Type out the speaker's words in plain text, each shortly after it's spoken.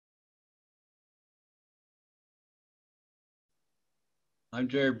I'm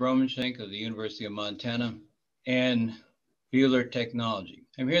Jerry Bromenshenk of the University of Montana and Beekeepers Technology.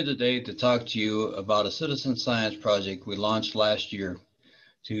 I'm here today to talk to you about a citizen science project we launched last year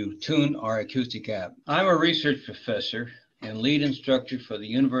to tune our acoustic app. I'm a research professor and lead instructor for the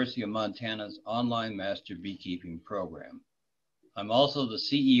University of Montana's online master beekeeping program. I'm also the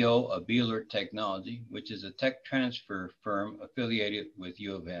CEO of Beekeepers Technology, which is a tech transfer firm affiliated with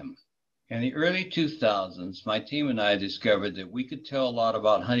U of M. In the early 2000s, my team and I discovered that we could tell a lot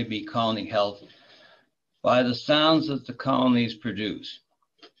about honeybee colony health by the sounds that the colonies produce.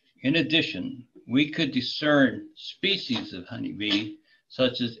 In addition, we could discern species of honeybee,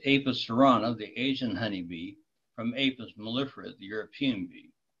 such as Apis cerana, the Asian honeybee, from Apis mellifera, the European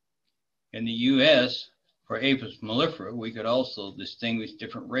bee. In the US, for Apis mellifera, we could also distinguish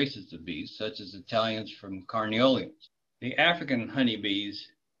different races of bees, such as Italians from Carnioles. The African honeybees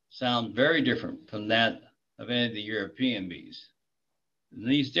sound very different from that of any of the European bees.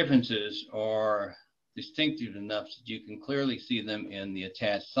 These differences are distinctive enough that you can clearly see them in the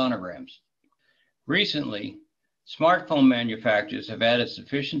attached sonograms. Recently, smartphone manufacturers have added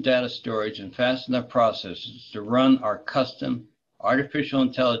sufficient data storage and fast enough processors to run our custom artificial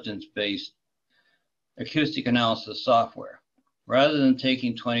intelligence-based acoustic analysis software. Rather than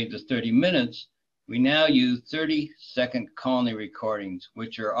taking 20 to 30 minutes, we now use 30-second colony recordings,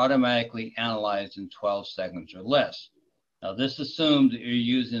 which are automatically analyzed in 12 seconds or less. Now, this assumes that you're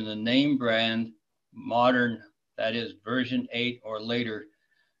using the name brand, modern, that is version 8 or later,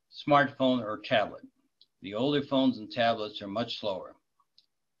 smartphone or tablet. The older phones and tablets are much slower.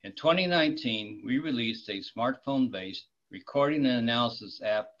 In 2019, we released a smartphone-based recording and analysis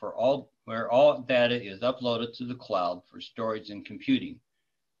app where all data is uploaded to the cloud for storage and computing,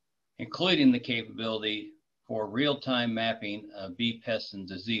 including the capability for real-time mapping of bee pests and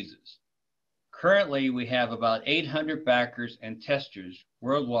diseases. Currently, we have about 800 backers and testers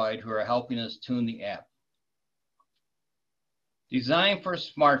worldwide who are helping us tune the app. Designed for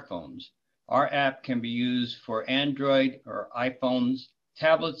smartphones, our app can be used for Android or iPhones,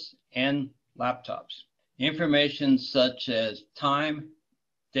 tablets, and laptops. Information such as time,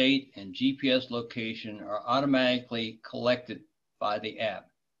 date, and GPS location are automatically collected by the app.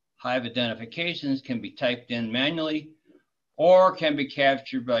 Hive identifications can be typed in manually or can be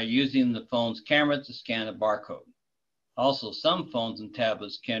captured by using the phone's camera to scan a barcode. Also, some phones and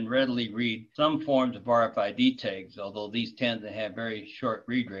tablets can readily read some forms of RFID tags, although these tend to have very short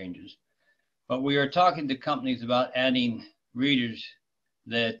read ranges. But we are talking to companies about adding readers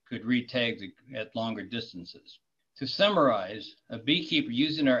that could read tags at longer distances. To summarize, a beekeeper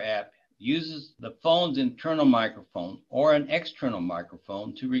using our app uses the phone's internal microphone or an external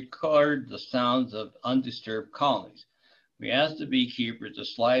microphone to record the sounds of undisturbed colonies. We ask the beekeeper to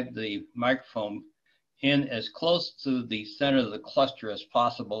slide the microphone in as close to the center of the cluster as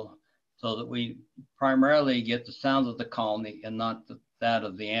possible so that we primarily get the sounds of the colony and not that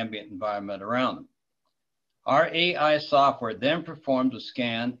of the ambient environment around them. Our AI software then performs a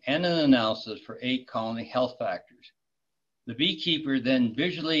scan and an analysis for 8 colony health factors. The beekeeper then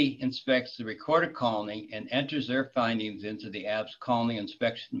visually inspects the recorded colony and enters their findings into the app's colony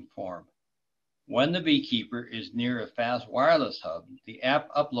inspection form. When the beekeeper is near a fast wireless hub, the app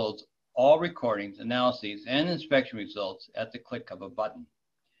uploads all recordings, analyses, and inspection results at the click of a button.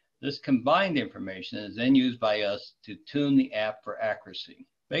 This combined information is then used by us to tune the app for accuracy.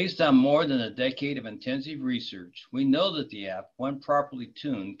 Based on more than a decade of intensive research, we know that the app, when properly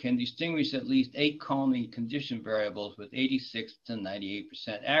tuned, can distinguish at least 8 colony condition variables with 86 to 98%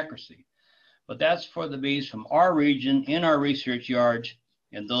 accuracy. But that's for the bees from our region, in our research yards,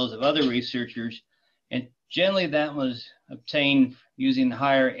 and those of other researchers. And generally that was obtained using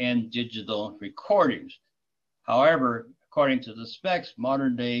higher-end digital recordings. However, according to the specs,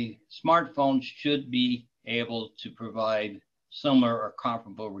 modern-day smartphones should be able to provide similar or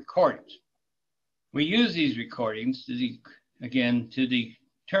comparable recordings. We use these recordings to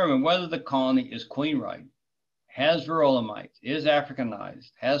determine whether the colony is queen right, has varroa mites, is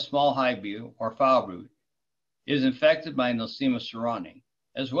Africanized, has small hive bee or foul brood, is infected by Nosema ceranae,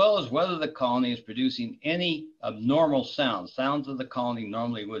 as well as whether the colony is producing any abnormal sounds that the colony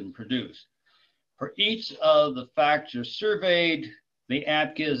normally wouldn't produce. For each of the factors surveyed, the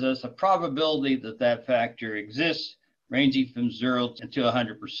app gives us a probability that that factor exists, ranging from 0 to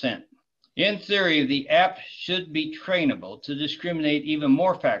 100%. In theory, the app should be trainable to discriminate even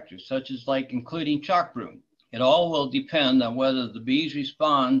more factors, such as including chalk brood. It all will depend on whether the bees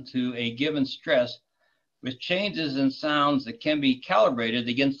respond to a given stress with changes in sounds that can be calibrated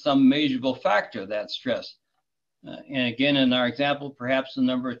against some measurable factor of that stress. And again, in our example, perhaps the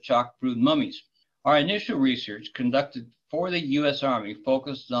number of chalk brood mummies. Our initial research conducted for the U.S. Army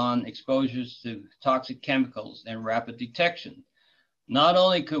focused on exposures to toxic chemicals and rapid detection. Not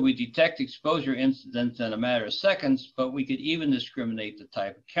only could we detect exposure incidents in a matter of seconds, but we could even discriminate the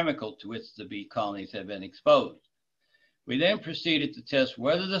type of chemical to which the bee colonies had been exposed. We then proceeded to test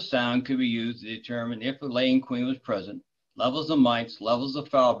whether the sound could be used to determine if a laying queen was present, levels of mites, levels of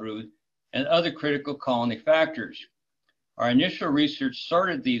foul brood, and other critical colony factors. Our initial research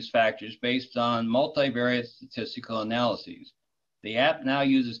sorted these factors based on multivariate statistical analyses. The app now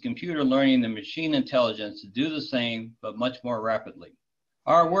uses computer learning and machine intelligence to do the same, but much more rapidly.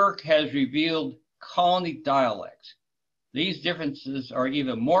 Our work has revealed colony dialects. These differences are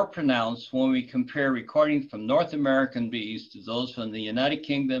even more pronounced when we compare recordings from North American bees to those from the United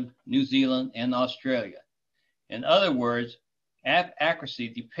Kingdom, New Zealand, and Australia. In other words, app accuracy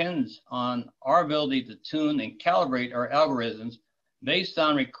depends on our ability to tune and calibrate our algorithms based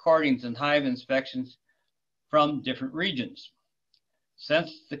on recordings and hive inspections from different regions.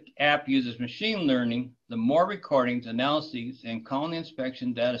 Since the app uses machine learning, the more recordings, analyses, and colony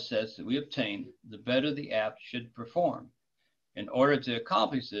inspection data sets that we obtain, the better the app should perform. In order to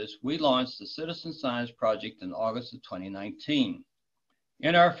accomplish this, we launched the Citizen Science Project in August of 2019.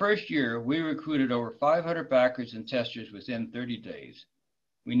 In our first year, we recruited over 500 backers and testers within 30 days.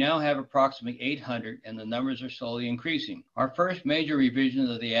 We now have approximately 800, and the numbers are slowly increasing. Our first major revision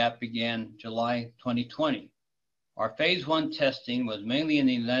of the app began July 2020. Our phase 1 testing was mainly in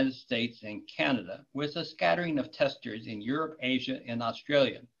the United States and Canada, with a scattering of testers in Europe, Asia, and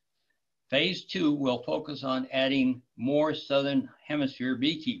Australia. Phase 2 will focus on adding more Southern Hemisphere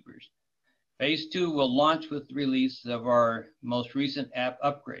beekeepers. Phase 2 will launch with the release of our most recent app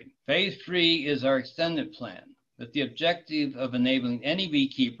upgrade. Phase 3 is our extended plan, with the objective of enabling any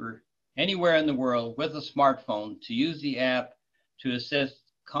beekeeper anywhere in the world with a smartphone to use the app to assess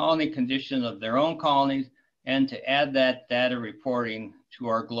colony condition of their own colonies and to add that data reporting to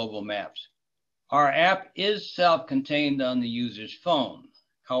our global maps. Our app is self-contained on the user's phone.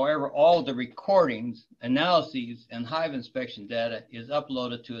 However, all the recordings, analyses, and hive inspection data is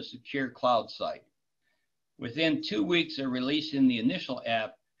uploaded to a secure cloud site. Within 2 weeks of releasing the initial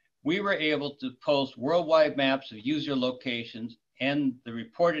app, we were able to post worldwide maps of user locations and the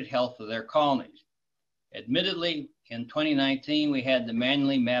reported health of their colonies. Admittedly, in 2019, we had to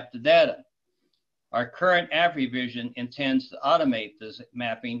manually map the data. Our current app revision intends to automate this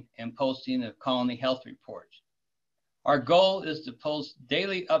mapping and posting of colony health reports. Our goal is to post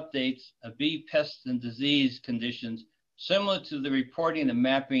daily updates of bee pests and disease conditions similar to the reporting and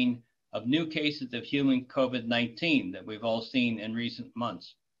mapping of new cases of human COVID-19 that we've all seen in recent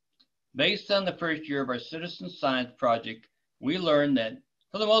months. Based on the first year of our Citizen Science Project, we learned that,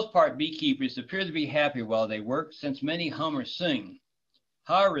 for the most part, beekeepers appear to be happy while they work, since many hum or sing.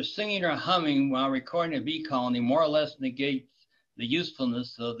 However, singing or humming while recording a bee colony more or less negates the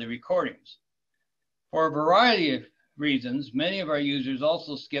usefulness of the recordings. For a variety of reasons, many of our users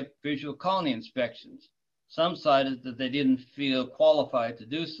also skipped visual colony inspections. Some cited that they didn't feel qualified to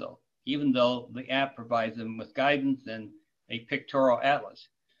do so, even though the app provides them with guidance and a pictorial atlas.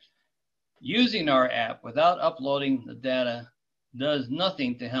 Using our app without uploading the data does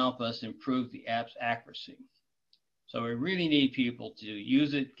nothing to help us improve the app's accuracy. So we really need people to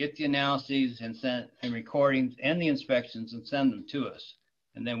use it, get the analyses and recordings and the inspections and send them to us.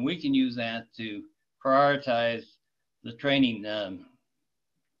 And then we can use that to prioritize the training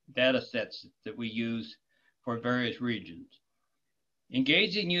data sets that we use for various regions.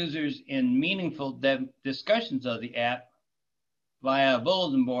 Engaging users in meaningful discussions of the app via a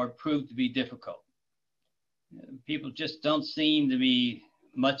bulletin board proved to be difficult. People just don't seem to be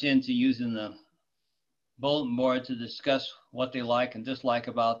much into using the bulletin board to discuss what they like and dislike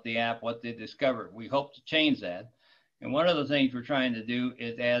about the app, what they discovered. We hope to change that. And one of the things we're trying to do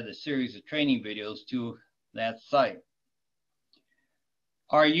is add a series of training videos to that site.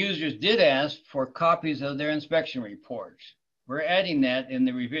 Our users did ask for copies of their inspection reports. We're adding that in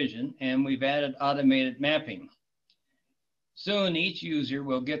the revision, and we've added automated mapping. Soon, each user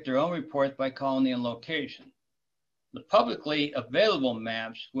will get their own report by colony and location. The publicly available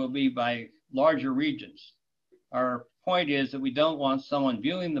maps will be by larger regions. Our point is that we don't want someone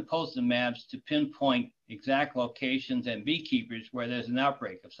viewing the posted maps to pinpoint exact locations and beekeepers where there's an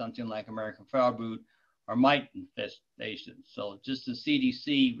outbreak of something like American foul brood or mite infestation. So just the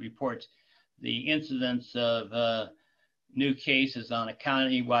CDC reports the incidence of new cases on a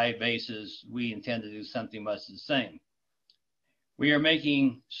county-wide basis, we intend to do something much the same. We are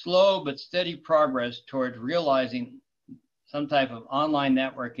making slow but steady progress towards realizing some type of online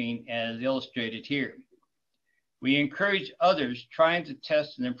networking as illustrated here. We encourage others trying to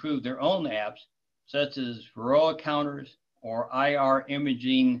test and improve their own apps, such as varroa counters, or IR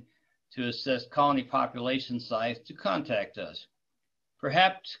imaging to assess colony population size to contact us.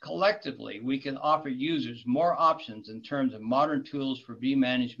 Perhaps collectively, we can offer users more options in terms of modern tools for bee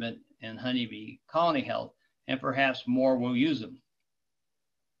management and honeybee colony health, and perhaps more will use them.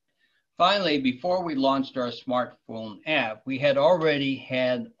 Finally, before we launched our smartphone app, we had already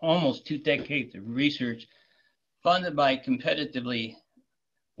had almost 2 decades of research funded by competitively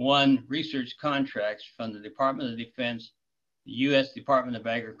won research contracts from the Department of Defense, the U.S. Department of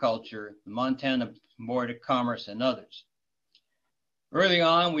Agriculture, the Montana Board of Commerce, and others. Early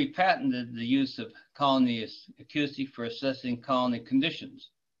on, we patented the use of colony acoustics for assessing colony conditions,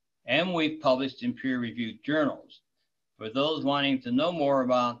 and we've published in peer-reviewed journals. For those wanting to know more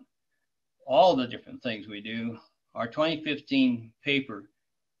about all the different things we do, our 2015 paper,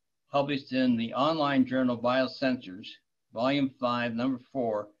 published in the online journal Biosensors, Volume 5, Number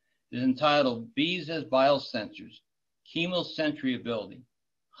 4, is entitled Bees as Biosensors, Chemosensory Ability,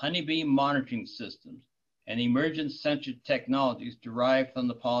 Honeybee Monitoring Systems, and Emergent Sensor Technologies Derived from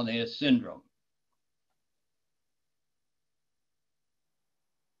the Pollinator Syndrome.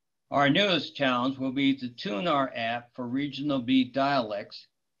 Our newest challenge will be to tune our app for regional bee dialects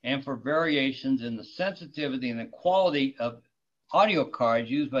and for variations in the sensitivity and the quality of audio cards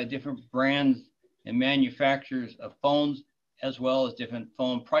used by different brands and manufacturers of phones, as well as different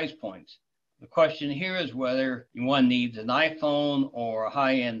phone price points. The question here is whether one needs an iPhone or a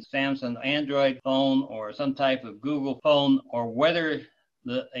high-end Samsung Android phone or some type of Google phone, or whether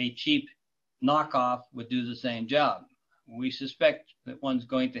a cheap knockoff would do the same job. We suspect that one's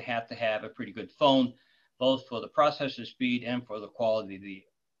going to have a pretty good phone, both for the processor speed and for the quality of the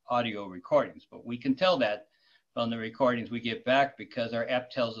audio recordings. But we can tell that from the recordings we get back because our app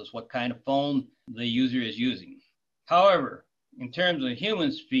tells us what kind of phone the user is using. However, in terms of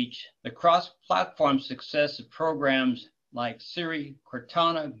human speech, the cross-platform success of programs like Siri,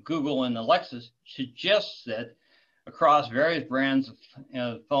 Cortana, Google, and Alexa suggests that across various brands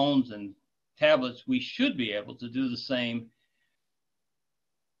of phones and tablets, we should be able to do the same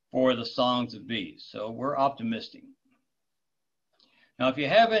for the songs of bees. So we're optimistic. Now, if you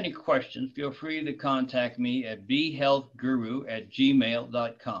have any questions, feel free to contact me at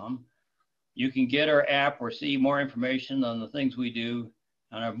beehealthguru@gmail.com. You can get our app or see more information on the things we do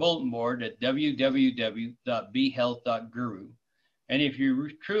on our bulletin board at www.beehealth.guru. And if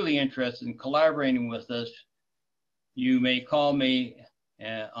you're truly interested in collaborating with us, you may call me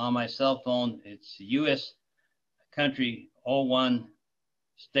on my cell phone. It's U.S. country 01,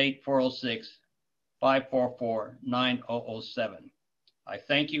 state 406, 544-9007. I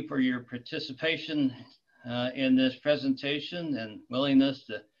thank you for your participation in this presentation and willingness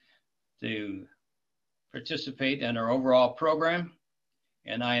to participate in our overall program.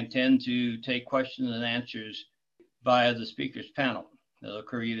 And I intend to take questions and answers via the speakers panel. That'll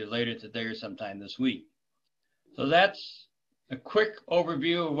occur either later today or sometime this week. So that's a quick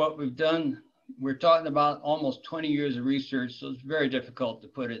overview of what we've done. We're talking about almost 20 years of research, so it's very difficult to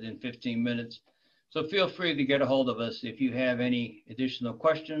put it in 15 minutes. So feel free to get a hold of us if you have any additional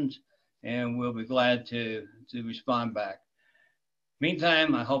questions, and we'll be glad to respond back.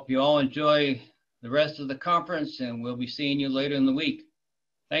 Meantime, I hope you all enjoy the rest of the conference, and we'll be seeing you later in the week.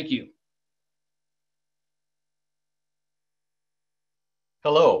 Thank you.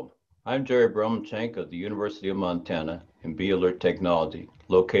 Hello, I'm Jerry Bromenshenk of the University of Montana in Bee Alert Technology,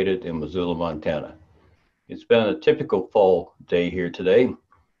 located in Missoula, Montana. It's been a typical fall day here today.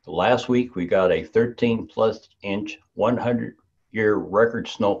 Last week, we got a 13+ inch, 100-year record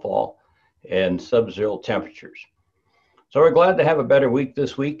snowfall and sub-zero temperatures. So we're glad to have a better week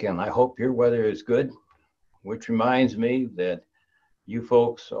this week, and I hope your weather is good, which reminds me that you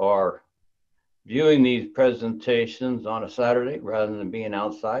folks are viewing these presentations on a Saturday rather than being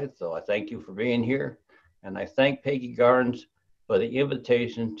outside. So I thank you for being here, and I thank Peggy Garnes for the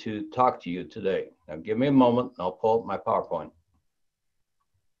invitation to talk to you today. Now give me a moment, and I'll pull up my PowerPoint.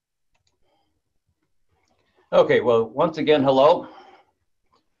 Okay, well, once again, hello.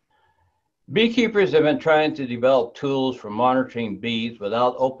 Beekeepers have been trying to develop tools for monitoring bees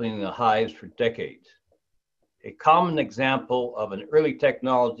without opening the hives for decades. A common example of an early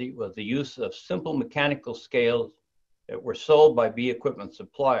technology was the use of simple mechanical scales that were sold by bee equipment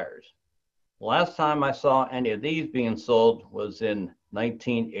suppliers. The last time I saw any of these being sold was in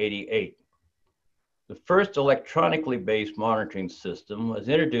 1988. The first electronically based monitoring system was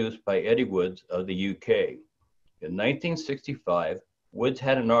introduced by Eddie Woods of the UK. In 1965, Woods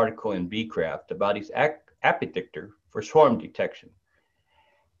had an article in Beecraft about his app detector for swarm detection.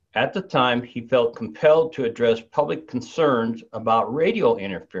 At the time, he felt compelled to address public concerns about radio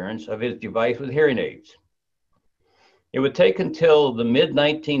interference of his device with hearing aids. It would take until the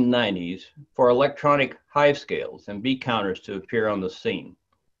mid-1990s for electronic hive scales and bee counters to appear on the scene.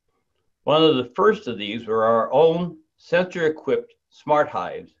 One of the first of these were our own sensor-equipped smart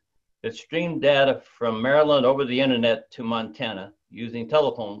hives that streamed data from Maryland over the internet to Montana using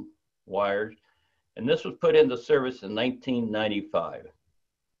telephone wires, and this was put into service in 1995.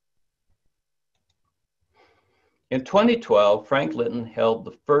 In 2012, Frank Litton held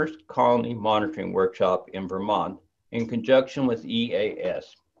the first colony monitoring workshop in Vermont in conjunction with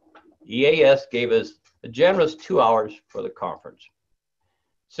EAS. EAS gave us a generous 2 hours for the conference.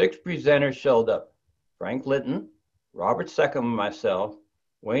 6 presenters showed up: Frank Litton, Robert Seckham and myself,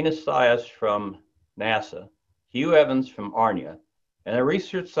 Wayne Asias from NASA, Hugh Evans from ARNIA, and a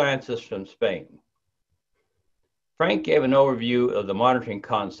research scientist from Spain. Frank gave an overview of the monitoring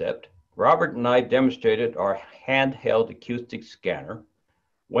concept. Robert and I demonstrated our handheld acoustic scanner.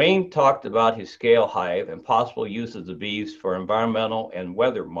 Wayne talked about his scale hive and possible uses of bees for environmental and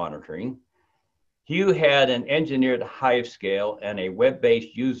weather monitoring. Hugh had an engineered hive scale and a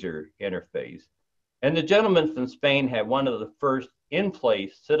web-based user interface. And the gentleman from Spain had one of the first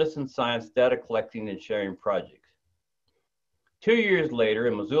in-place citizen science data collecting and sharing projects. 2 years later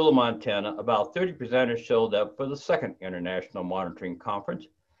in Missoula, Montana, about 30 presenters showed up for the second International Monitoring Conference.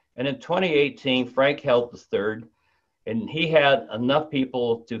 And in 2018, Frank held the third, and he had enough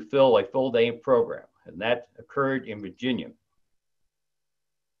people to fill a full-day program, and that occurred in Virginia.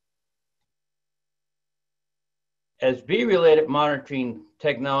 As bee-related monitoring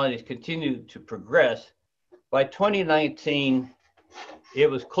technologies continued to progress, by 2019, it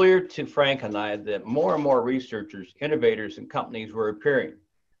was clear to Frank and I that more and more researchers, innovators, and companies were appearing.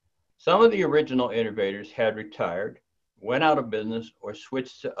 Some of the original innovators had retired, went out of business, or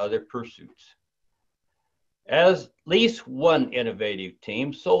switched to other pursuits. At least one innovative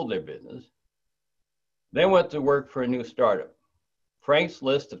team sold their business, then went to work for a new startup. Frank's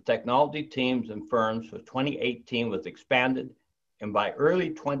list of technology teams and firms for 2018 was expanded, and by early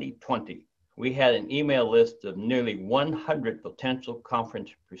 2020, we had an email list of nearly 100 potential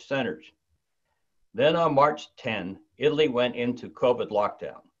conference presenters. Then on March 10, Italy went into COVID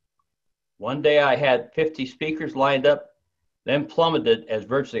lockdown. One day I had 50 speakers lined up, then plummeted as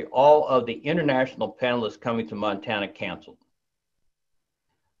virtually all of the international panelists coming to Montana canceled.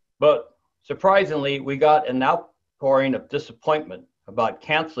 But surprisingly, we got an outpouring of disappointment about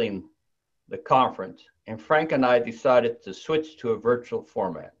canceling the conference, and Frank and I decided to switch to a virtual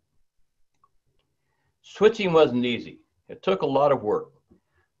format. Switching wasn't easy. It took a lot of work,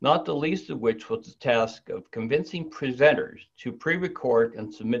 not the least of which was the task of convincing presenters to pre-record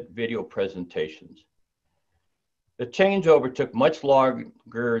and submit video presentations. The changeover took much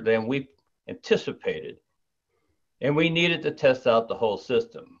longer than we anticipated, and we needed to test out the whole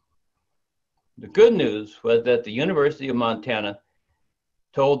system. The good news was that the University of Montana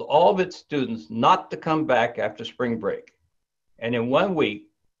told all of its students not to come back after spring break. And in 1 week,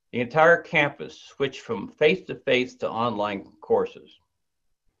 the entire campus switched from face-to-face to online courses.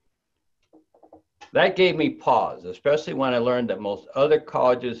 That gave me pause, especially when I learned that most other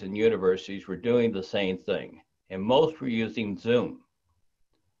colleges and universities were doing the same thing, and most were using Zoom.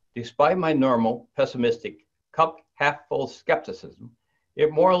 Despite my normal pessimistic cup-half-full skepticism,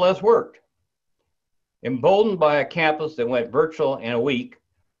 it more or less worked. Emboldened by a campus that went virtual in a week,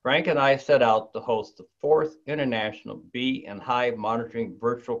 Frank and I set out to host the 4th International Bee and Hive Monitoring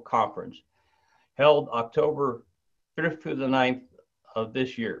Virtual Conference, held October 5th through the 9th of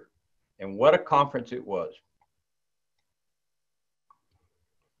this year. And what a conference it was.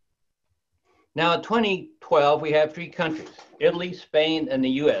 Now in 2012, we had 3 countries, Italy, Spain, and the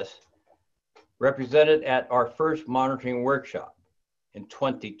US, represented at our first monitoring workshop. In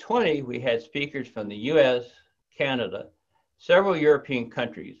 2020, we had speakers from the US, Canada, several European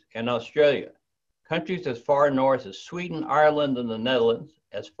countries, and Australia, countries as far north as Sweden, Ireland, and the Netherlands,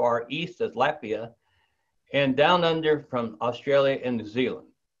 as far east as Latvia, and down under from Australia and New Zealand.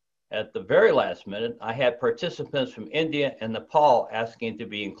 At the very last minute, I had participants from India and Nepal asking to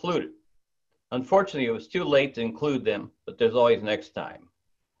be included. Unfortunately, it was too late to include them, but there's always next time.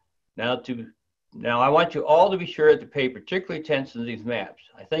 Now I want you all to be sure to pay particular attention to these maps.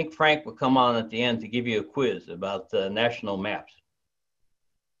 I think Frank will come on at the end to give you a quiz about the national maps.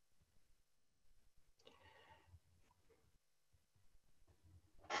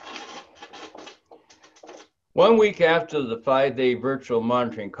 One week after the 5-day virtual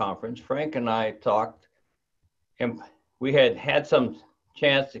monitoring conference, Frank and I talked, and we had some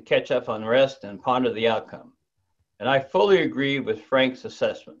chance to catch up on rest and ponder the outcome. And I fully agree with Frank's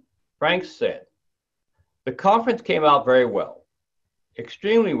assessment. Frank said, "The conference came out very well,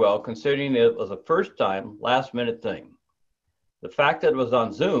 extremely well, considering it was a first-time, last-minute thing. The fact that it was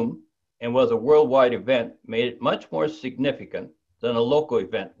on Zoom and was a worldwide event made it much more significant than a local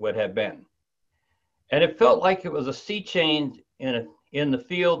event would have been. And it felt like it was a sea change in the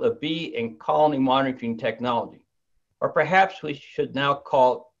field of bee and colony monitoring technology, or perhaps we should now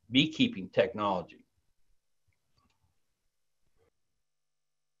call it beekeeping technology.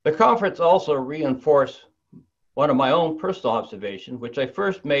 The conference also reinforced one of my own personal observations, which I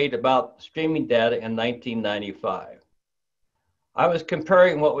first made about streaming data in 1995. I was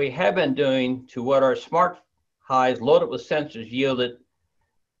comparing what we have been doing to what our smart hives loaded with sensors yielded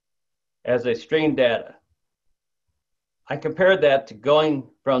as they streamed data. I compared that to going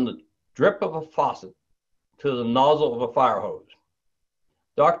from the drip of a faucet to the nozzle of a fire hose.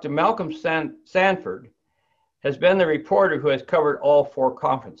 Dr. Malcolm Sanford has been the reporter who has covered all 4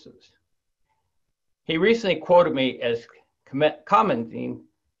 conferences. He recently quoted me as commenting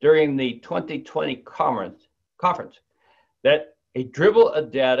during the 2020 conference that a dribble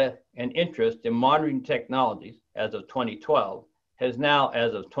of data and interest in monitoring technologies as of 2012 has now,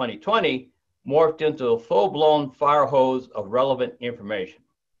 as of 2020, morphed into a full-blown fire hose of relevant information.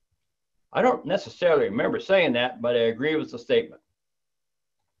 I don't necessarily remember saying that, but I agree with the statement.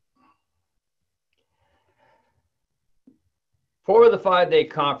 For the 5-day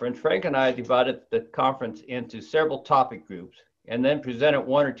conference, Frank and I divided the conference into several topic groups and then presented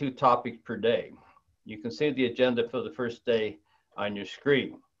 1 or 2 topics per day. You can see the agenda for the first day on your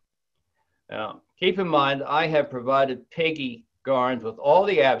screen. Now, keep in mind, I have provided Peggy Garnes with all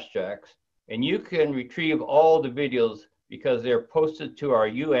the abstracts, and you can retrieve all the videos because they're posted to our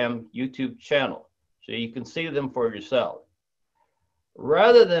YouTube channel, so you can see them for yourself.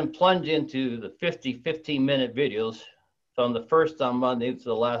 Rather than plunge into the 15-minute videos from the first on Monday to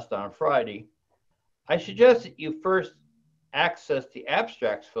the last on Friday, I suggest that you first access the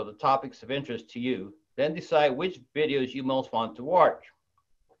abstracts for the topics of interest to you, then decide which videos you most want to watch.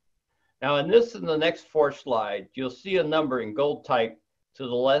 Now in the next 4 slides, you'll see a number in gold type to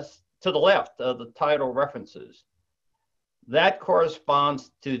the left of the title references. That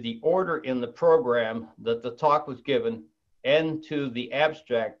corresponds to the order in the program that the talk was given and to the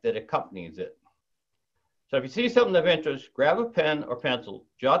abstract that accompanies it. So if you see something of interest, grab a pen or pencil,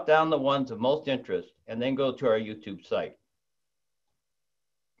 jot down the ones of most interest, and then go to our YouTube site.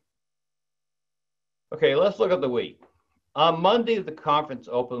 Okay, let's look at the week. On Monday, the conference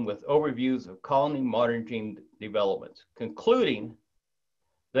opened with overviews of colony monitoring developments, concluding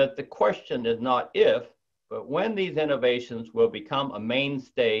that the question is not if, but when these innovations will become a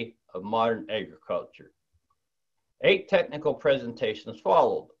mainstay of modern agriculture. 8 technical presentations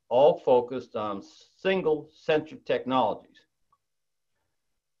followed, all focused on single sensor technologies.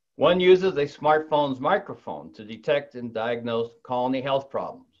 One uses a smartphone's microphone to detect and diagnose colony health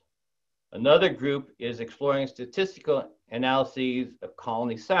problems. Another group is exploring statistical analyses of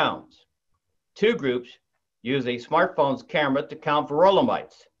colony sounds. 2 groups use a smartphone's camera to count varroa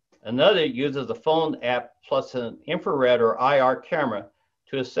mites. Another uses a phone app plus an infrared or IR camera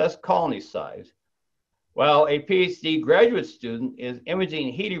to assess colony size, while a PhD graduate student is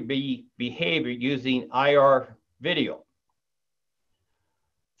imaging heater bee behavior using IR video.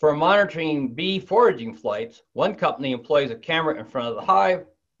 For monitoring bee foraging flights, one company employs a camera in front of the hive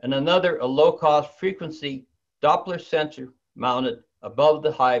and another a low-cost frequency Doppler sensor mounted above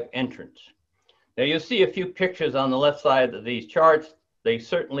the hive entrance. Now you'll see a few pictures on the left side of these charts. They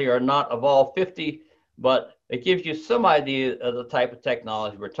certainly are not of all 50, but it gives you some idea of the type of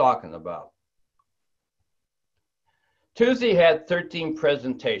technology we're talking about. Tuesday had 13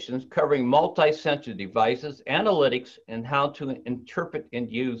 presentations covering multi-sensor devices, analytics, and how to interpret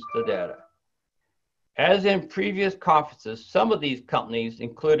and use the data. As in previous conferences, some of these companies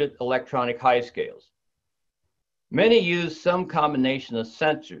included electronic hive scales. Many use some combination of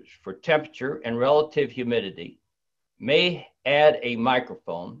sensors for temperature and relative humidity, may add a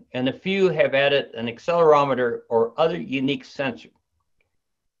microphone, and a few have added an accelerometer or other unique sensor.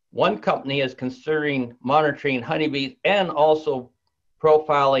 One company is considering monitoring honeybees and also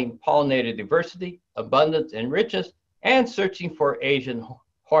profiling pollinator diversity, abundance, and richness, and searching for Asian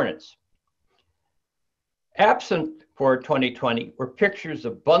hornets. Absent for 2020 were pictures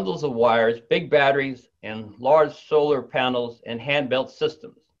of bundles of wires, big batteries, and large solar panels and hand-built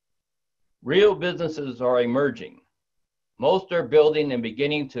systems. Real businesses are emerging. Most are building and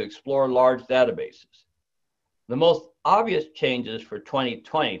beginning to explore large databases. The most obvious changes for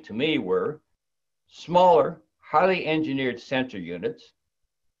 2020 to me were smaller, highly engineered sensor units,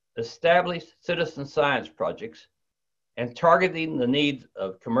 established citizen science projects, and targeting the needs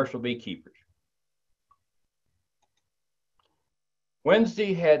of commercial beekeepers.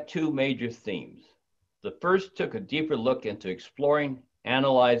 Wednesday had 2 major themes. The first took a deeper look into exploring,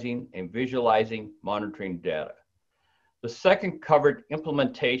 analyzing, and visualizing monitoring data. The second covered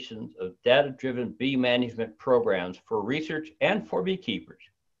implementations of data-driven bee management programs for research and for beekeepers.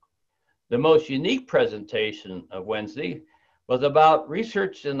 The most unique presentation of Wednesday was about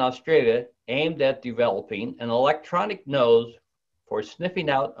research in Australia aimed at developing an electronic nose for sniffing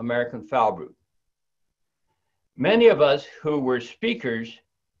out American foul brood. Many of us who were speakers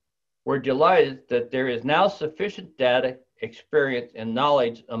were delighted that there is now sufficient data, experience, and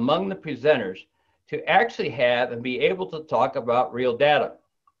knowledge among the presenters to actually have and be able to talk about real data.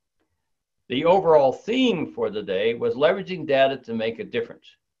 The overall theme for the day was leveraging data to make a difference.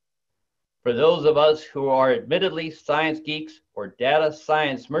 For those of us who are admittedly science geeks or data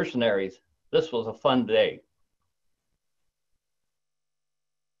science mercenaries, this was a fun day.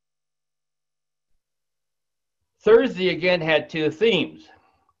 Thursday again had two themes.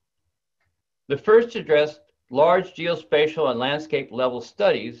 The first addressed large geospatial and landscape level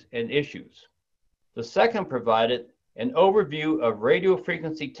studies and issues. The second provided an overview of radio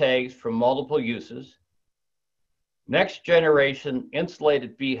frequency tags for multiple uses, next generation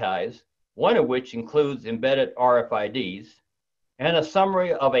insulated beehives, one of which includes embedded RFIDs, and a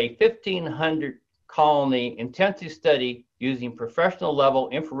summary of a 1,500 colony intensive study using professional level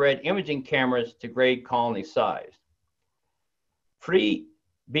infrared imaging cameras to grade colony size. Free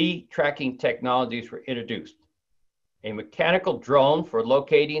bee tracking technologies were introduced. A mechanical drone for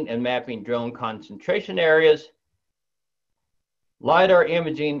locating and mapping drone concentration areas, LiDAR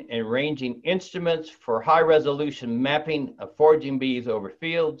imaging and ranging instruments for high resolution mapping of foraging bees over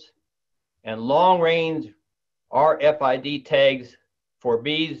fields, and long range RFID tags for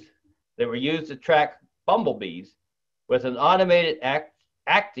bees that were used to track bumblebees with an automated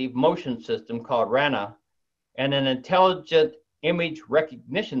active motion system called RANA and an intelligent image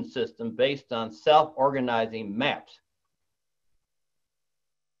recognition system based on self-organizing maps.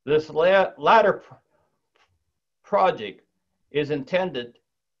 This latter project is intended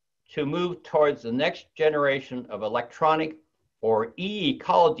to move towards the next generation of electronic or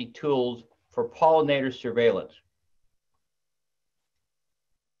e-ecology tools for pollinator surveillance.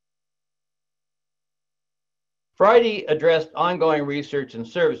 Friday addressed ongoing research and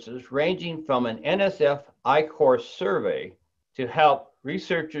services ranging from an NSF I-Core survey to help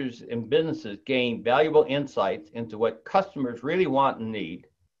researchers and businesses gain valuable insights into what customers really want and need,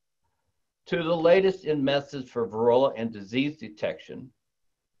 to the latest in methods for varroa and disease detection,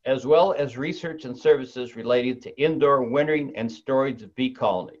 as well as research and services related to indoor wintering and storage of bee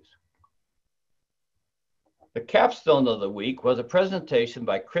colonies. The capstone of the week was a presentation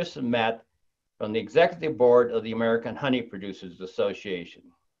by Chris and Matt from the Executive Board of the American Honey Producers Association.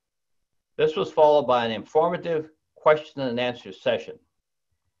 This was followed by an informative question and answer session.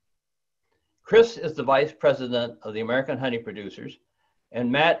 Chris is the Vice President of the American Honey Producers, and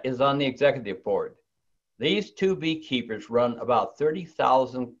Matt is on the Executive Board. These two beekeepers run about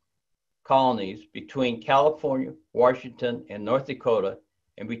 30,000 colonies between California, Washington, and North Dakota,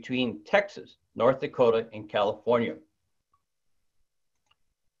 and between Texas, North Dakota, and California.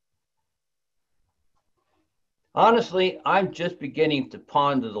 Honestly, I'm just beginning to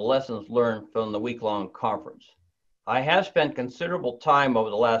ponder the lessons learned from the week-long conference. I have spent considerable time over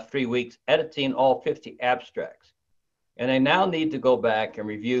the last 3 weeks editing all 50 abstracts, and I now need to go back and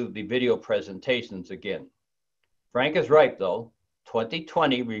review the video presentations again. Frank is right, though.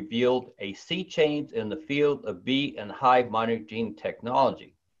 2020 revealed a sea change in the field of bee and hive monitoring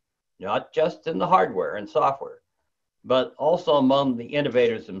technology, not just in the hardware and software, but also among the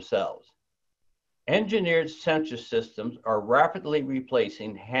innovators themselves. Engineered sensor systems are rapidly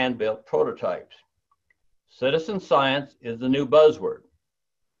replacing hand-built prototypes. Citizen science is the new buzzword.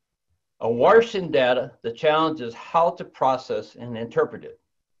 Awash in data, the challenge is how to process and interpret it.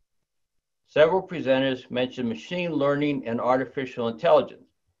 Several presenters mentioned machine learning and artificial intelligence,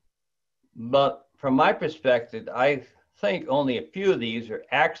 but from my perspective, I think only a few of these are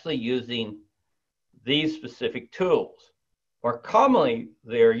actually using these specific tools. More commonly,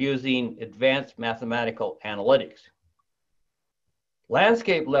 they're using advanced mathematical analytics.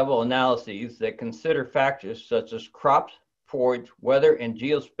 Landscape level analyses that consider factors such as crops, forage, weather, and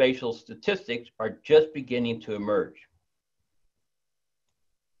geospatial statistics are just beginning to emerge.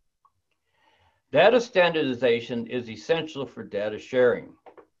 Data standardization is essential for data sharing.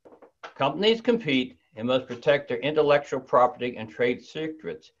 Companies compete and must protect their intellectual property and trade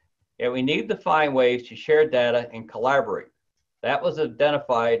secrets, yet we need to find ways to share data and collaborate. That was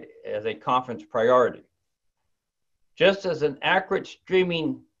identified as a conference priority. Just as an accurate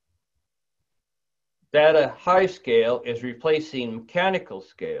streaming data high scale is replacing mechanical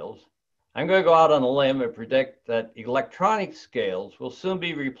scales, I'm going to go out on a limb and predict that electronic scales will soon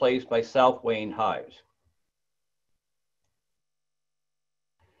be replaced by self-weighing hives.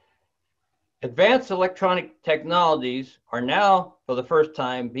 Advanced electronic technologies are now, for the first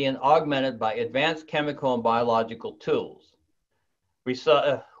time, being augmented by advanced chemical and biological tools. We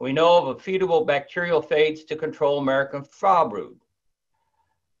know of a feedable bacterial phage to control American foul brood.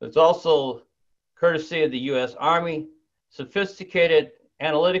 There's also, courtesy of the U.S. Army, sophisticated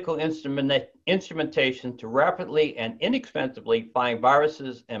analytical instrumentation to rapidly and inexpensively find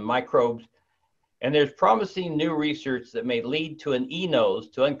viruses and microbes. And there's promising new research that may lead to an e-nose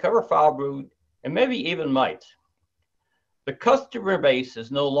to uncover foul brood and maybe even mites. The customer base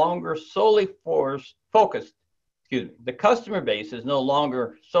is no longer solely focused on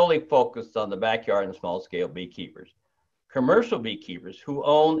the backyard and small-scale beekeepers. Commercial beekeepers who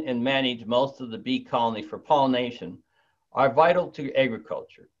own and manage most of the bee colonies for pollination are vital to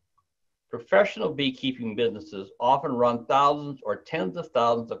agriculture. Professional beekeeping businesses often run thousands or tens of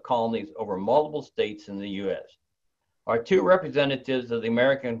thousands of colonies over multiple states in the U.S. Our two representatives of the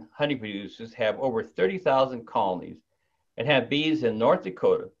American honey producers have over 30,000 colonies and have bees in North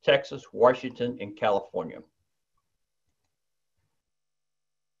Dakota, Texas, Washington, and California.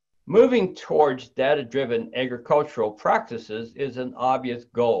 Moving towards data-driven agricultural practices is an obvious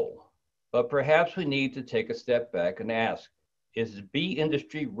goal, but perhaps we need to take a step back and ask, is the bee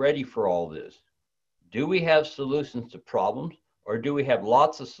industry ready for all this? Do we have solutions to problems, or do we have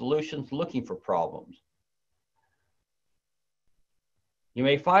lots of solutions looking for problems? You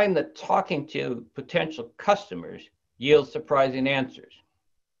may find that talking to potential customers yields surprising answers.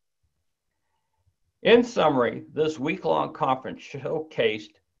 In summary, this week-long conference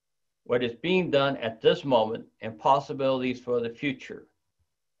showcased what is being done at this moment and possibilities for the future.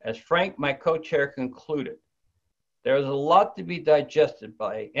 As Frank, my co-chair, concluded, there is a lot to be digested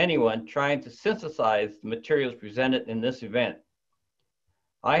by anyone trying to synthesize the materials presented in this event.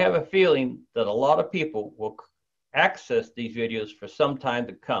 I have a feeling that a lot of people will access these videos for some time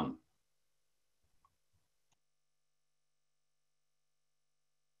to come.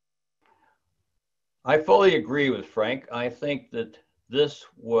 I fully agree with Frank. I think that this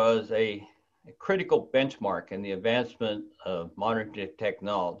was a critical benchmark in the advancement of modern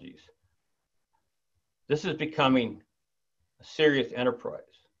technologies. This is becoming a serious enterprise.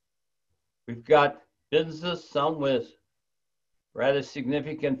 We've got businesses, some with rather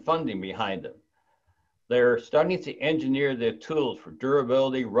significant funding behind them. They're starting to engineer their tools for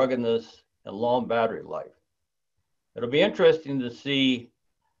durability, ruggedness, and long battery life. It'll be interesting to see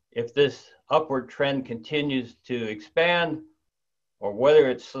if this upward trend continues to expand or whether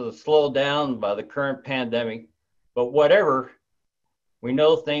it's slowed down by the current pandemic. But whatever, we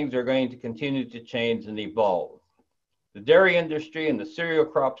know things are going to continue to change and evolve. The dairy industry and the cereal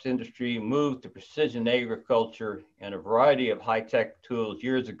crops industry moved to precision agriculture and a variety of high-tech tools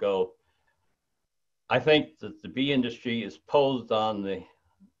years ago. I think that the bee industry is posed on the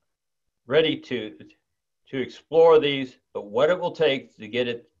ready to explore these, but what it will take to get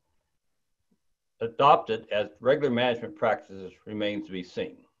it adopted as regular management practices remains to be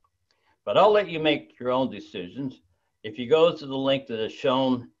seen. But I'll let you make your own decisions. If you go to the link that is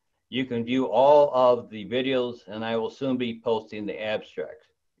shown, you can view all of the videos, and I will soon be posting the abstracts.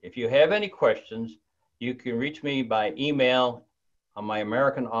 If you have any questions, you can reach me by email on my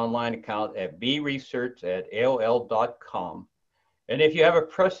American Online account at beeresearch@aol.com. And if you have a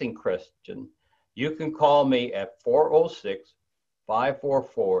pressing question, you can call me at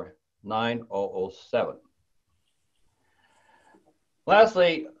 406-544-9007.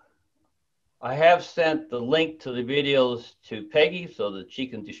 Lastly, I have sent the link to the videos to Peggy so that she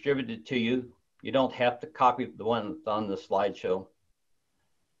can distribute it to you. You don't have to copy the one that's on the slideshow.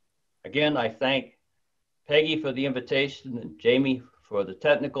 Again, I thank Peggy for the invitation and Jamie for the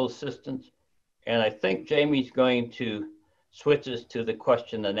technical assistance. And I think Jamie's going to switch us to the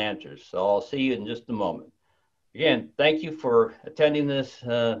question and answers. So I'll see you in just a moment. Again, thank you for attending this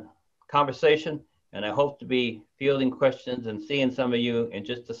conversation, and I hope to be fielding questions and seeing some of you in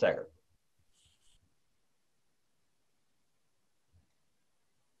just a second.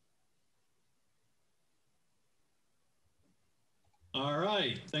 All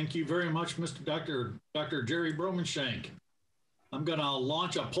right, thank you very much, Dr. Jerry Bromenshenk. I'm going to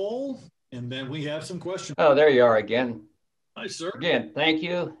launch a poll, and then we have some questions. Oh, there you are again. Hi, sir. Again, thank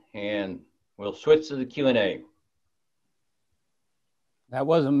you, and we'll switch to the Q&A. That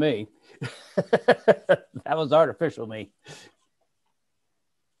wasn't me. That was artificial me.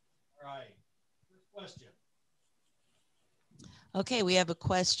 All right, first question. Okay, we have a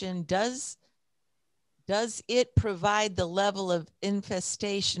question. Does Does it provide the level of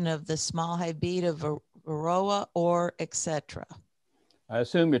infestation of the small hive beta, varroa, or etc.? I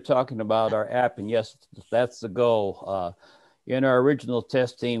assume you're talking about our app, and yes, that's the goal. In our original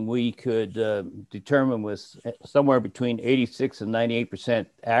testing, we could determine with somewhere between 86 and 98%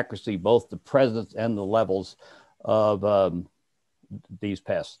 accuracy, both the presence and the levels of these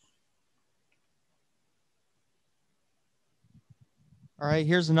pests. All right,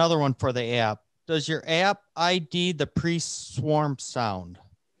 here's another one for the app. Does your app ID the pre-swarm sound?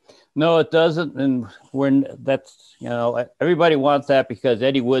 No, it doesn't. And that's, you know, everybody wants that because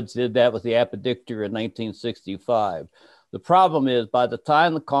Eddie Woods did that with the Apodictor in 1965. The problem is by the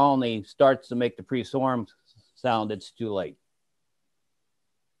time the colony starts to make the pre-swarm sound, it's too late.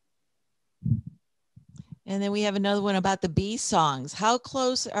 And then we have another one about the bee songs. How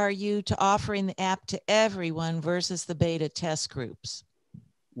close are you to offering the app to everyone versus the beta test groups?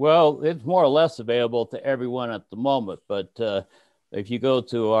 Well, it's more or less available to everyone at the moment, but if you go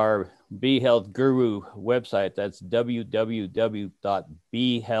to our Bee Health Guru website, that's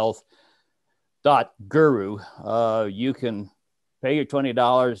www.beehealth.guru. You can pay your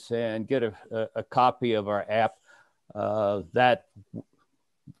 $20 and get a copy of our app. That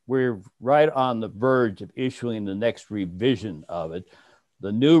we're right on the verge of issuing the next revision of it.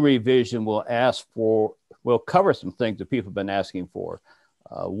 The new revision will cover some things that people have been asking for.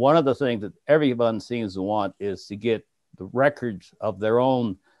 One of the things that everyone seems to want is to get the records of their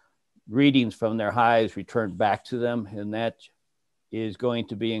own readings from their hives returned back to them, and that is going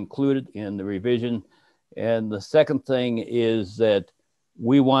to be included in the revision. And the second thing is that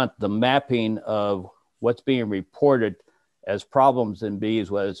we want the mapping of what's being reported as problems in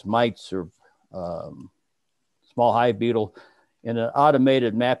bees, whether it's mites or small hive beetle, in an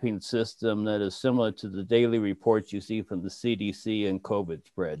automated mapping system that is similar to the daily reports you see from the CDC and COVID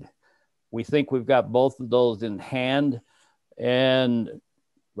spread. We think we've got both of those in hand, and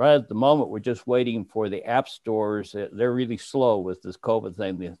right at the moment, we're just waiting for the app stores. They're really slow with this COVID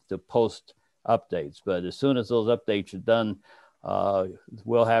thing to post updates, but as soon as those updates are done,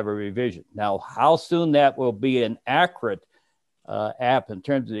 we'll have a revision. Now, how soon that will be an accurate app in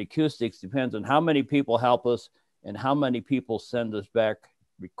terms of the acoustics depends on how many people help us and how many people send us back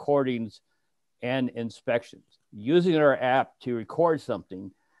recordings and inspections. Using our app to record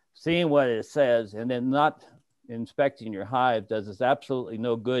something, seeing what it says, and then not inspecting your hive does us absolutely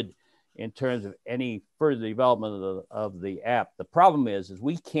no good in terms of any further development of the app. The problem is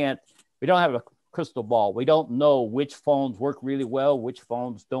we don't have a crystal ball. We don't know which phones work really well, which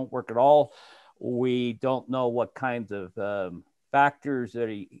phones don't work at all. We don't know what kinds of factors that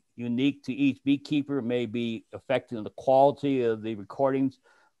are unique to each beekeeper may be affecting the quality of the recordings.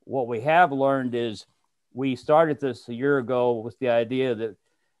 What we have learned is we started this a year ago with the idea that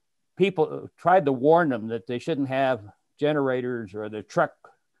people tried to warn them that they shouldn't have generators or their truck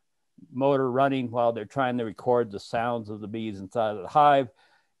motor running while they're trying to record the sounds of the bees inside of the hive,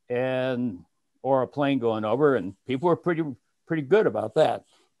 or a plane going over, and people were pretty good about that.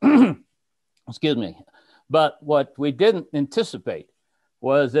 Excuse me. But what we didn't anticipate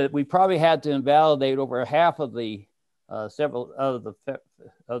was that we probably had to invalidate over half of the several of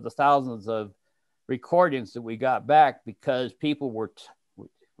the thousands of recordings that we got back because people were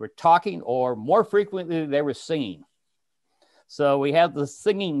talking, or more frequently they were singing. So we have the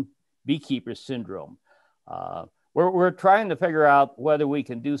singing beekeeper syndrome. We're trying to figure out whether we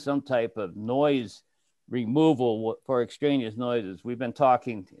can do some type of noise removal for extraneous noises. We've been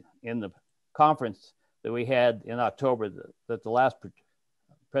talking in the conference that we had in October that the last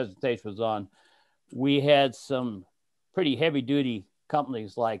presentation was on. We had some pretty heavy duty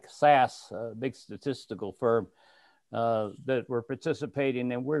companies like SAS, a big statistical firm, that were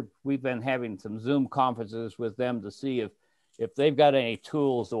participating, and we've been having some Zoom conferences with them to see if they've got any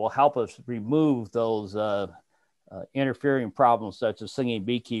tools that will help us remove those interfering problems such as singing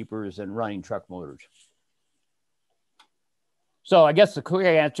beekeepers and running truck motors. So I guess the quick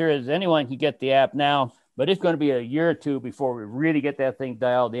answer is anyone can get the app now, but it's going to be a year or two before we really get that thing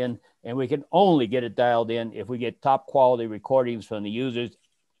dialed in, and we can only get it dialed in if we get top quality recordings from the users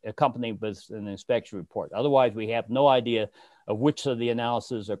accompanied with an inspection report. Otherwise, we have no idea of which of the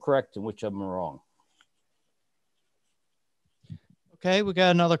analyses are correct and which of them are wrong. Okay, we got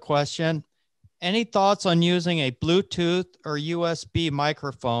another question. Any thoughts on using a Bluetooth or USB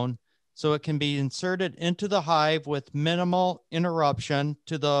microphone so it can be inserted into the hive with minimal interruption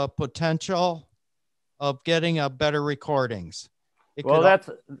to the potential of getting a better recordings? Well,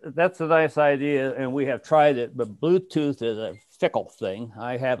 that's a nice idea, and we have tried it, but Bluetooth is a fickle thing.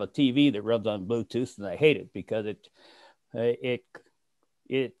 I have a TV that runs on Bluetooth, and I hate it because it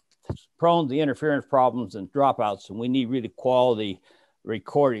prone to interference problems and dropouts, and we need really quality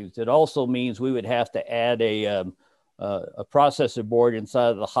recordings. It also means we would have to add a processor board inside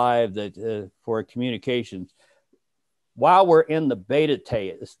of the hive that for communications. While we're in the beta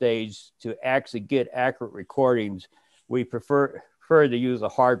stage, to actually get accurate recordings, we prefer to use a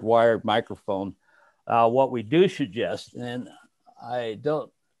hardwired microphone. What we do suggest, and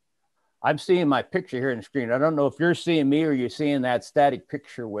I'm seeing my picture here on the screen. I don't know if you're seeing me or you're seeing that static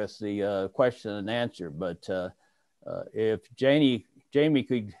picture with the question and answer, but if Jamie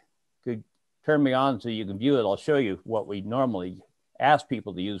could turn me on so you can view it, I'll show you what we normally ask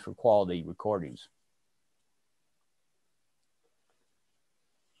people to use for quality recordings.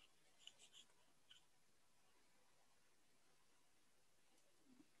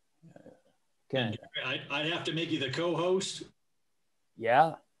 Okay. I'd have to make you the co-host.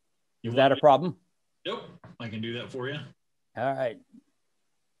 Yeah. Is that a problem? Nope. I can do that for you. All right.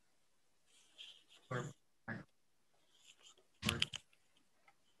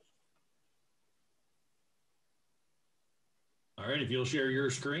 All right. If you'll share your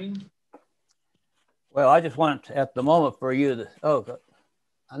screen. Well, I just want at the moment for you to,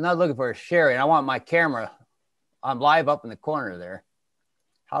 I'm not looking for a sharing. I want my camera. I'm live up in the corner there.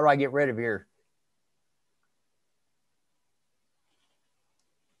 How do I get rid of your?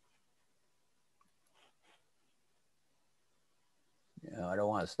 No, I don't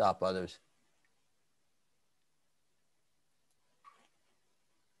want to stop others.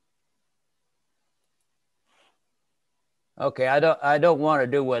 Okay, I don't want to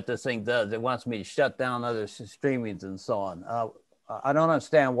do what this thing does. It wants me to shut down other streamings and so on. I don't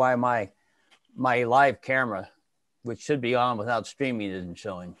understand why my live camera, which should be on without streaming, isn't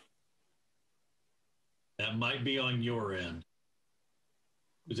showing. That might be on your end.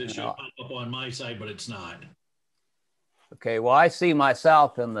 Because it should pop up on my side, but it's not. Okay, well, I see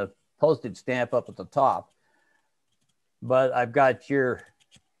myself in the postage stamp up at the top, but I've got your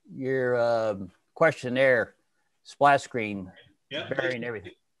questionnaire splash screen bearing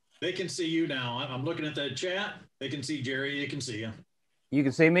everything. They can see you now. I'm looking at the chat. They can see Jerry. They can see you. You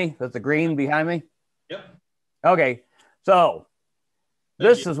can see me? That's the green behind me? Yep. Okay, so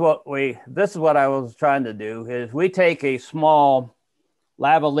this is what I was trying to do is we take a small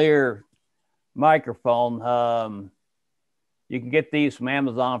lavalier microphone. You can get these from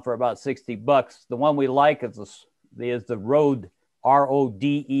Amazon for about $60. The one we like is the Rode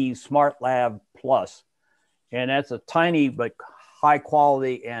RODE Smart Lav Plus. And that's a tiny but high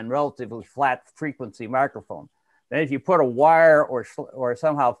quality and relatively flat frequency microphone. Then if you put a wire or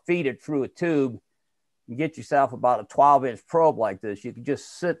somehow feed it through a tube, you get yourself about a 12-inch probe like this. You can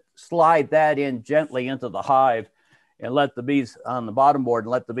just slide that in gently into the hive and let the bees on the bottom board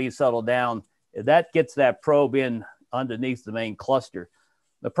and let the bees settle down. That gets that probe in underneath the main cluster.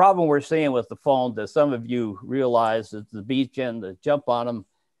 The problem we're seeing with the phone, that some of you realize, is the bees tend to jump on them,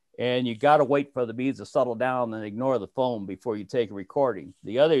 and you got to wait for the bees to settle down and ignore the phone before you take a recording.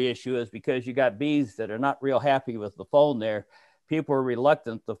 The other issue is because you got bees that are not real happy with the phone there, people are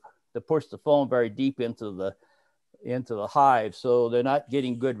reluctant to push the phone very deep into the hive, so they're not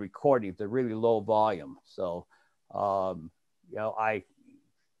getting good recordings. They're really low volume. So,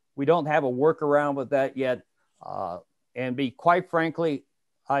 we don't have a workaround with that yet. And be quite frankly,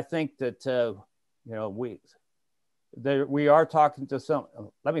 I think that we are talking to some.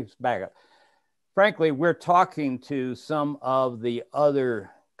 Let me back up. Frankly, we're talking to some of the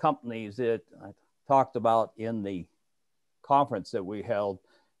other companies that I talked about in the conference that we held,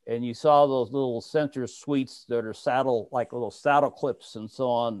 and you saw those little sensor suites that are like little saddle clips and so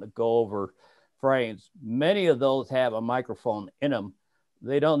on that go over frames. Many of those have a microphone in them.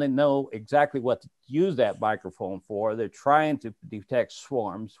 They don't know exactly what to use that microphone for. They're trying to detect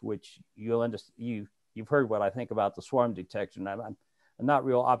swarms, which you've heard what I think about the swarm detection. I'm not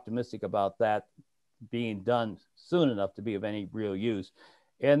real optimistic about that being done soon enough to be of any real use.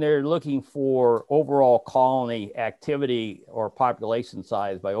 And they're looking for overall colony activity or population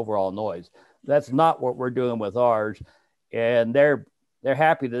size by overall noise. That's not what we're doing with ours. And they're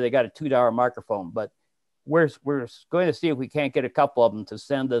happy that they got a $2 microphone, but we're going to see if we can't get a couple of them to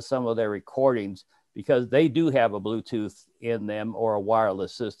send us some of their recordings, because they do have a Bluetooth in them or a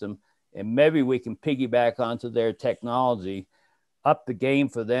wireless system. And maybe we can piggyback onto their technology, up the game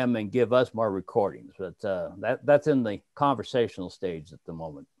for them, and give us more recordings. But that's in the conversational stage at the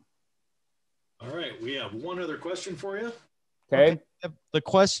moment. All right. We have one other question for you. Okay. The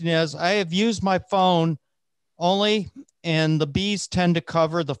question is, I have used my phone only, and the bees tend to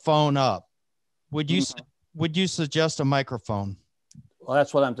cover the phone up. Would you suggest a microphone? Well,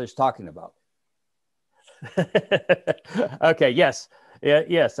 that's what I'm just talking about. Okay, yes. Yeah,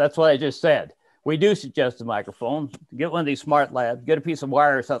 yes, that's what I just said. We do suggest a microphone. Get one of these smart labs, get a piece of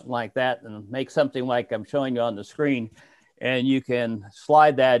wire or something like that, and make something like I'm showing you on the screen, and you can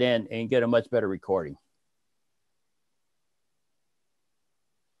slide that in and get a much better recording.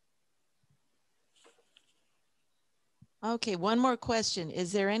 Okay, one more question.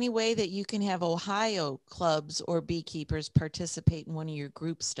 Is there any way that you can have Ohio clubs or beekeepers participate in one of your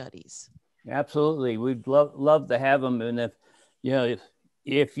group studies? Absolutely, we'd love to have them, and if you know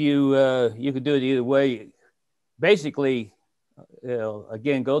if you you could do it either way. Basically,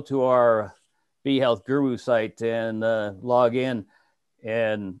 again, go to our Bee Health Guru site and log in,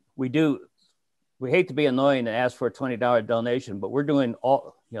 and we hate to be annoying and ask for a $20 donation, but we're doing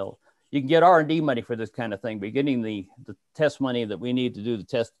all, you can get R&D money for this kind of thing, but getting the test money that we need to do the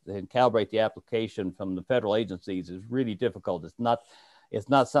test and calibrate the application from the federal agencies is really difficult. It's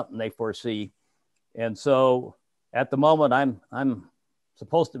not something they foresee. And so at the moment, I'm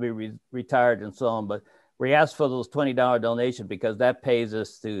supposed to be retired and so on, but we ask for those $20 donation because that pays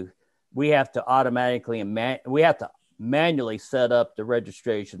us we have to automatically, we have to manually set up the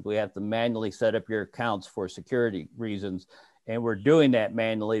registrations. We have to manually set up your accounts for security reasons. And we're doing that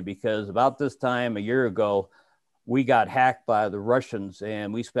manually because about this time a year ago, we got hacked by the Russians,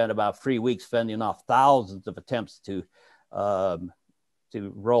 and we spent about 3 weeks fending off thousands of attempts to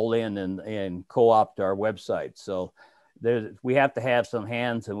roll in and co-opt our website. So we have to have some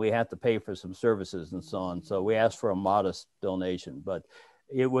hands, and we have to pay for some services and so on. So we ask for a modest donation, but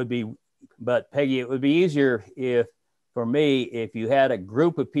Peggy, it would be easier for me, if you had a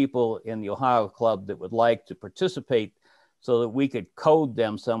group of people in the Ohio Club that would like to participate so that we could code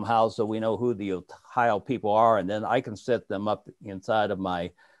them somehow so we know who the Ohio people are, and then I can set them up inside of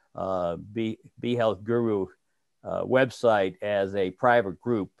my Bee Health Guru website as a private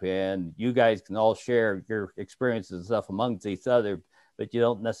group, and you guys can all share your experiences and stuff amongst each other, but you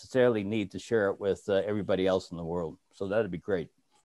don't necessarily need to share it with everybody else in the world. So that'd be great.